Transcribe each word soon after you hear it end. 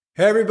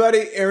Hey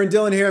everybody, Aaron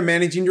Dillon here,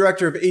 Managing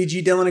Director of AG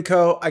Dillon &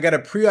 Co. I got a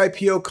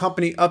pre-IPO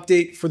company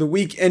update for the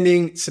week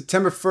ending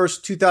September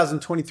 1st,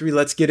 2023.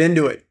 Let's get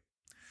into it.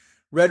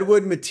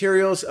 Redwood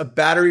Materials, a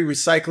battery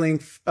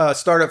recycling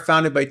startup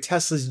founded by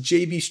Tesla's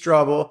J.B.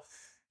 Straubel,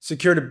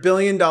 secured $1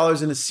 billion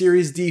in a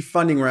Series D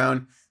funding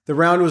round. The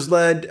round was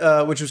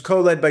which was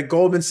co-led by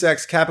Goldman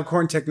Sachs,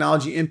 Capricorn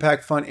Technology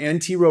Impact Fund,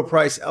 and T. Rowe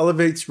Price,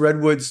 elevates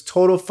Redwood's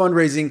total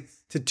fundraising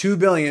to $2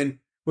 billion,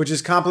 which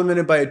is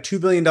complemented by a $2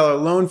 billion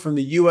loan from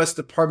the U.S.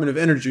 Department of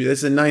Energy.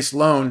 That's a nice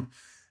loan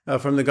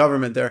from the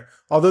government there.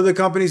 Although the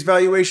company's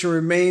valuation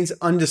remains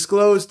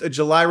undisclosed, a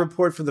July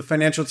report from the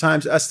Financial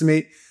Times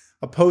estimate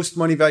a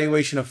post-money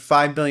valuation of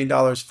 $5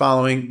 billion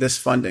following this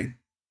funding.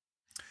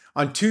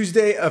 On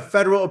Tuesday, a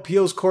federal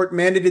appeals court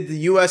mandated the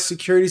U.S.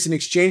 Securities and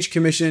Exchange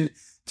Commission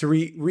to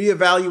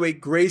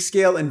reevaluate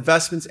Greyscale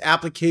Investments'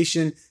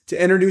 application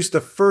to introduce the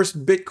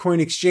first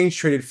Bitcoin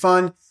exchange-traded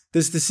fund.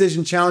 This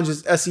decision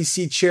challenges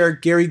SEC Chair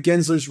Gary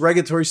Gensler's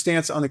regulatory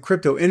stance on the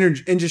crypto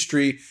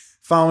industry.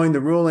 Following the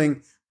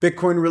ruling,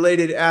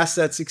 Bitcoin-related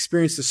assets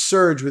experienced a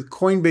surge, with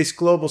Coinbase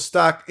global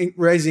stock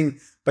rising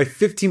by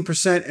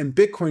 15% and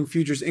Bitcoin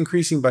futures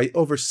increasing by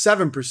over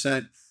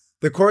 7%.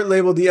 The court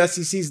labeled the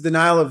SEC's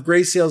denial of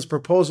Greyscale's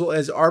proposal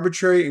as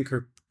arbitrary and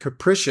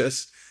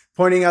capricious,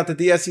 pointing out that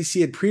the SEC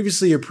had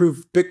previously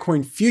approved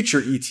Bitcoin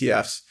future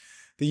ETFs.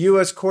 The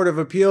U.S. Court of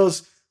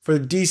Appeals for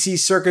the D.C.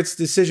 Circuit's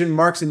decision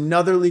marks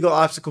another legal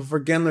obstacle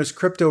for Gensler's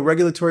crypto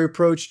regulatory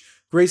approach.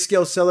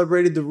 Greyscale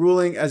celebrated the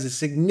ruling as a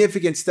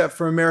significant step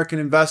for American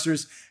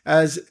investors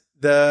as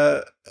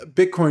the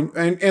Bitcoin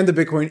and the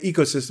Bitcoin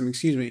ecosystem.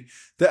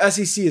 The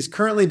SEC is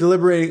currently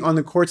deliberating on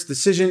the court's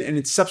decision and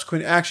its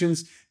subsequent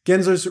actions.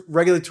 Gensler's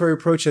regulatory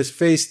approach has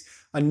faced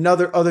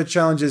other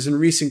challenges in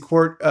recent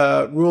court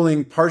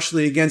ruling,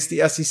 partially against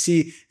the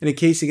SEC in a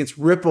case against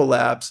Ripple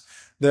Labs.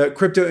 The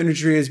crypto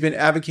industry has been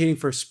advocating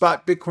for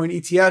spot Bitcoin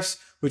ETFs,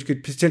 which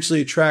could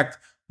potentially attract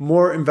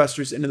more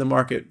investors into the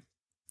market.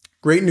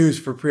 Great news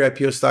for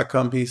pre-IPO stock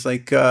companies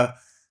like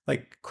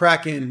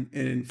Kraken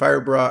and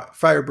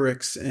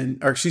Fireblocks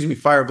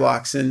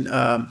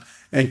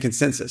and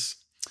Consensus.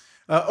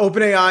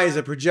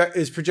 OpenAI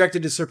is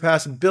projected to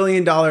surpass $1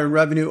 billion in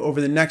revenue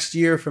over the next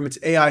year from its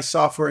AI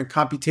software and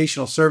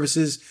computational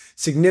services,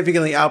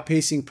 significantly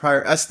outpacing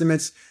prior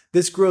estimates.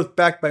 This growth,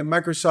 backed by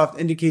Microsoft,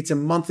 indicates a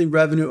monthly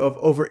revenue of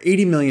over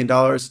 $80 million,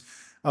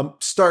 a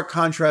stark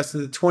contrast to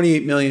the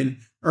 $28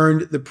 million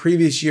earned the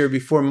previous year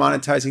before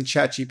monetizing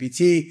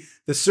ChatGPT.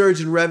 The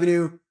surge in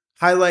revenue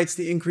highlights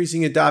the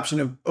increasing adoption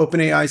of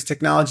OpenAI's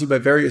technology by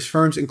various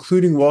firms,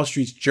 including Wall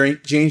Street's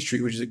Jane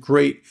Street, which is a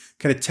great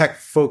kind of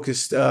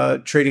tech-focused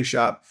trading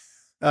shop.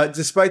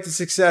 Despite the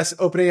success,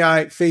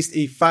 OpenAI faced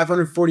a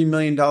 $540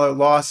 million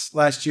loss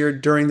last year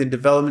during the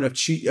development of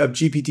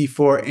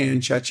GPT-4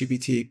 and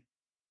ChatGPT.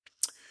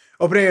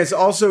 OpenAI has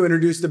also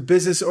introduced a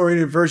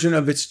business-oriented version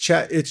of its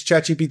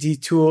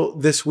ChatGPT tool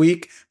this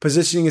week,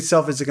 positioning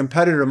itself as a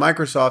competitor to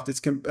Microsoft,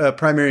 its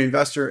primary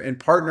investor and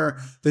partner.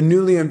 The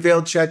newly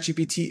unveiled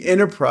ChatGPT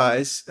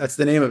Enterprise, that's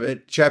the name of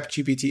it,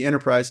 ChatGPT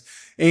Enterprise,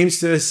 aims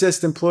to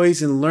assist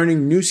employees in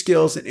learning new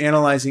skills and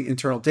analyzing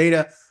internal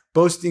data,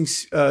 boasting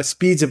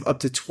speeds of up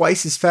to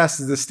twice as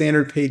fast as the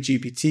standard paid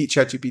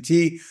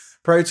ChatGPT.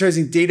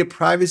 Prioritizing data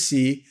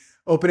privacy,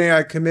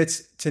 OpenAI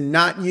commits to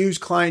not use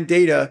client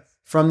data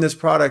from this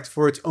product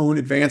for its own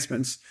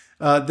advancements.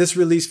 This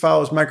release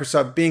follows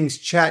Microsoft Bing's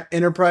Chat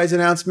Enterprise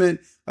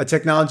announcement, a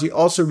technology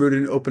also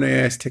rooted in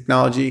OpenAI's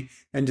technology.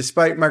 And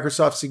despite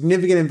Microsoft's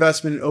significant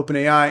investment in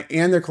OpenAI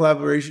and their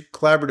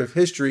collaborative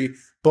history,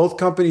 both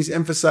companies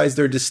emphasize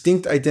their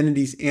distinct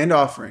identities and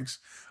offerings.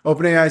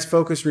 OpenAI's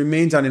focus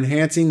remains on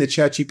enhancing the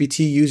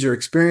ChatGPT user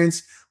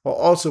experience while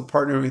also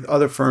partnering with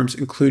other firms,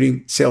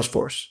 including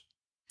Salesforce.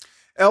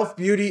 Elf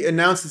Beauty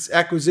announced its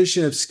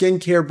acquisition of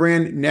skincare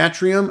brand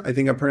Naturium, I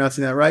think I'm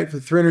pronouncing that right, for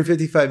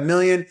 $355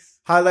 million,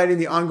 highlighting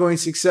the ongoing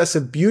success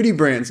of beauty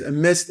brands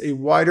amidst a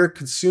wider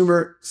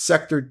consumer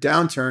sector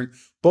downturn.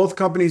 Both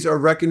companies are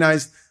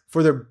recognized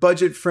for their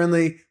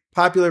budget-friendly,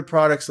 popular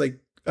products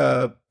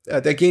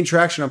that gain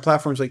traction on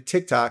platforms like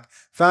TikTok.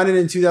 Founded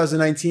in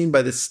 2019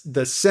 by the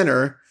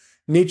Center,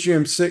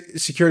 Naturium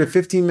secured a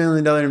 $15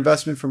 million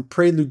investment from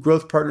Prelude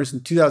Growth Partners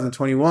in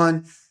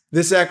 2021.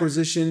 This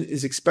acquisition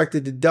is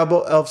expected to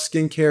double e.l.f.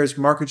 Skincare's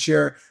market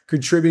share,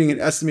 contributing an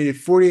estimated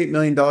 $48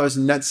 million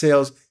in net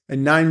sales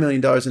and $9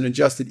 million in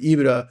adjusted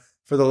EBITDA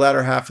for the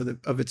latter half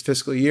of its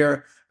fiscal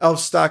year. e.l.f.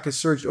 stock has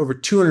surged over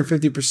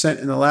 250%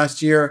 in the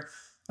last year,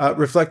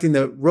 reflecting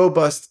the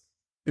robust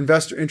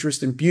investor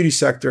interest in beauty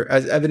sector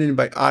as evident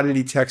by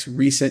Oddity Tech's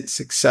recent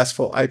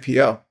successful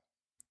IPO.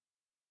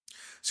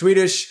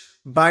 Swedish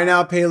buy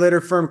now, pay later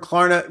firm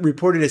Klarna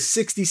reported a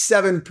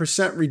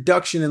 67%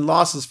 reduction in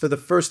losses for the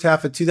first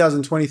half of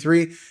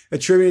 2023,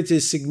 attributed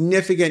to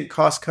significant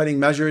cost-cutting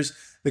measures.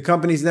 The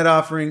company's net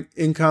offering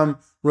income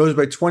rose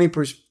by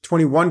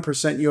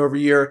 21% year over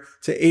year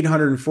to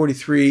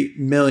 $843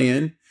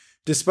 million.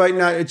 Despite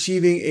not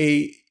achieving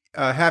a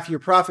half-year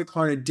profit,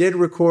 Klarna did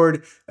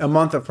record a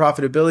month of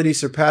profitability,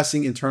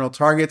 surpassing internal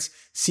targets.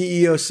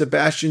 CEO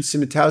Sebastian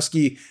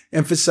Simitowski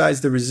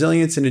emphasized the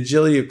resilience and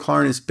agility of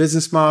Klarna's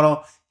business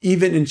model,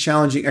 even in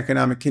challenging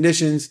economic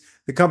conditions.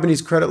 The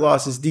company's credit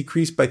losses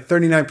decreased by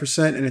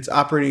 39% and its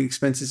operating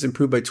expenses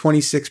improved by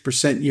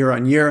 26% year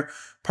on year,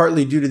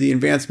 partly due to the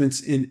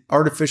advancements in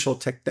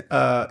artificial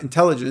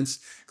intelligence.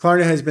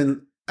 Klarna has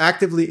been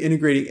actively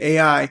integrating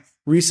AI,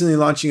 recently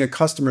launching a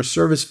customer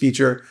service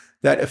feature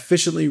that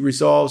efficiently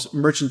resolves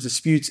merchant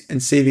disputes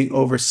and saving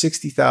over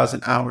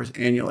 60,000 hours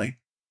annually.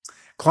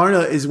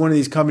 Klarna is one of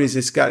these companies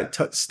that's got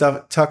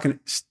stuck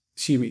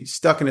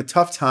in a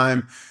tough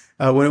time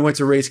when it went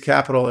to raise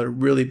capital at a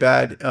really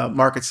bad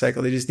market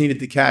cycle. They just needed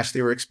the cash.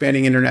 They were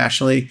expanding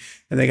internationally,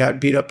 and they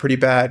got beat up pretty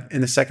bad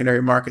in the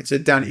secondary markets.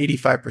 It's down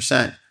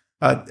 85%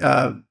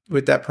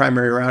 with that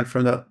primary round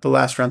from the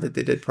last round that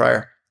they did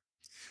prior.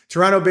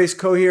 Toronto-based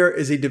Cohere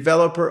is a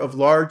developer of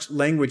large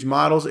language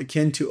models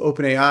akin to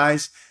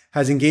OpenAI's,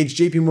 has engaged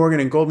JP Morgan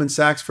and Goldman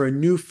Sachs for a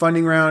new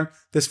funding round.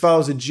 This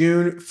follows a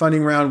June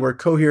funding round where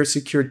Cohere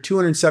secured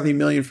 $270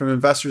 million from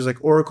investors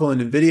like Oracle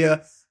and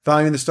NVIDIA,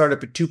 valuing the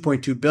startup at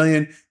 $2.2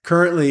 billion.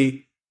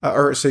 Concurrently,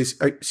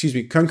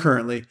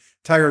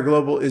 Tiger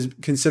Global is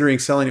considering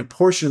selling a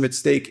portion of its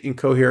stake in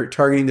Cohere,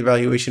 targeting the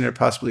valuation at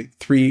possibly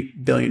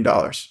 $3 billion.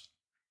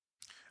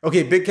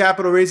 Okay, big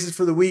capital raises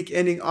for the week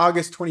ending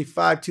August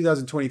 25,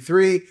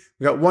 2023.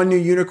 We got one new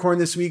unicorn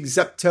this week.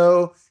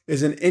 Zepto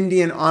is an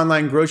Indian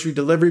online grocery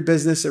delivery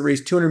business that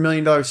raised $200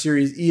 million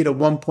Series E at a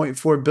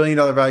 $1.4 billion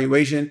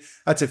valuation.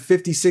 That's a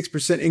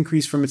 56%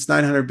 increase from its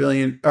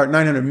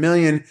 $900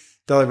 million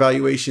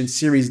valuation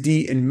Series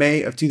D in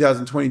May of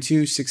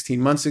 2022, 16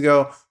 months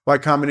ago. Y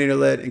Combinator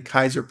led and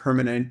Kaiser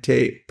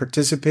Permanente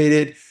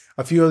participated.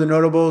 A few other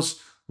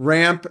notables.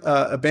 Ramp,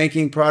 a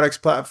banking products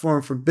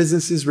platform for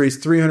businesses,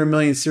 raised $300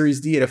 million Series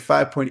D at a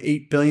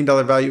 $5.8 billion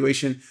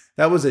valuation.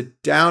 That was a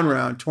down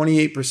round,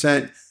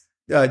 28%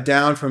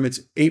 down from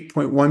its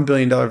 $8.1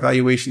 billion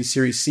valuation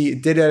Series C.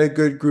 It did have a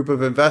good group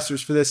of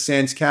investors for this.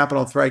 Sands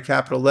Capital, Thrive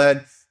Capital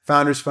led,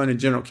 Founders Fund, and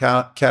General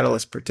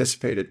Catalyst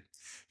participated.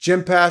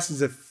 GymPass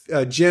is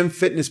a gym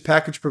fitness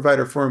package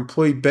provider for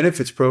employee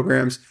benefits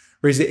programs,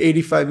 raised an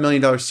 $85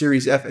 million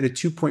Series F at a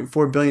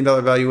 $2.4 billion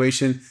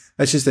valuation.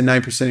 That's just a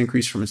 9%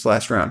 increase from its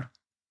last round.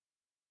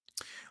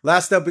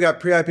 Last up, we got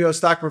pre-IPO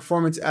stock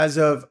performance as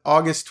of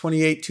August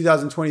 28,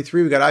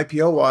 2023. We got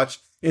IPO Watch.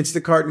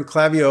 Instacart and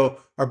Klaviyo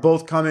are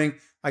both coming.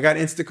 I got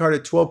Instacart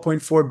at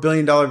 $12.4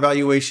 billion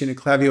valuation and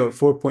Klaviyo at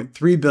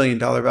 $4.3 billion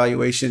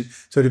valuation.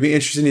 So it'll be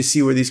interesting to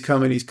see where these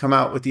companies come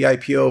out with the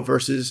IPO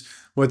versus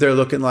what they're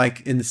looking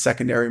like in the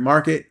secondary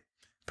market,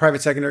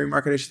 private secondary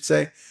market, I should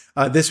say.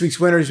 This week's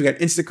winners, we got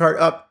Instacart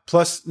up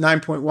plus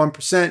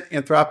 9.1%,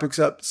 Anthropic's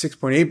up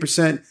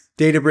 6.8%,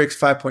 Databricks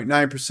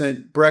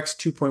 5.9%, Brex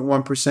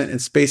 2.1%, and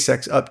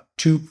SpaceX up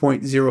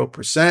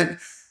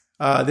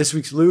 2.0%. This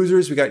week's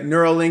losers, we got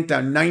Neuralink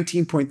down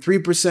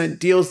 19.3%,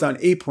 Deals down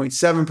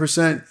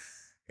 8.7%,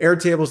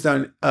 Airtable's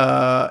down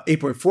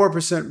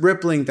 8.4%,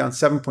 Rippling down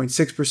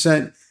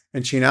 7.6%,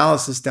 and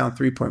Chainalysis down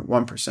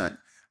 3.1%.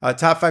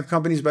 Top 5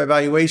 companies by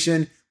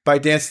valuation.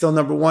 ByteDance still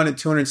number one at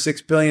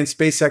 $206 billion.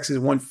 SpaceX is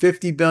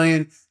 $150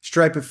 billion.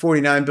 Stripe at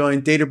 $49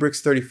 billion.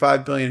 Databricks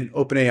 $35 billion. And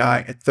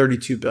OpenAI at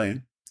 $32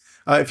 billion.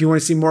 If you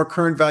want to see more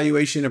current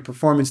valuation and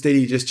performance data,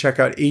 you just check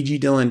out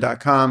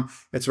agdillon.com.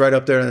 It's right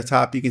up there on the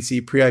top. You can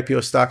see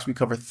pre-IPO stocks. We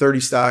cover 30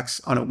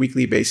 stocks on a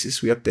weekly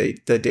basis. We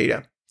update the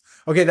data.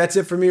 Okay, that's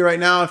it for me right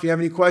now. If you have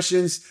any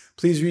questions,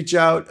 please reach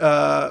out.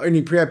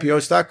 Any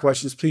pre-IPO stock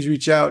questions, please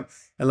reach out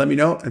and let me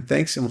know. And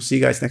thanks, and we'll see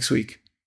you guys next week.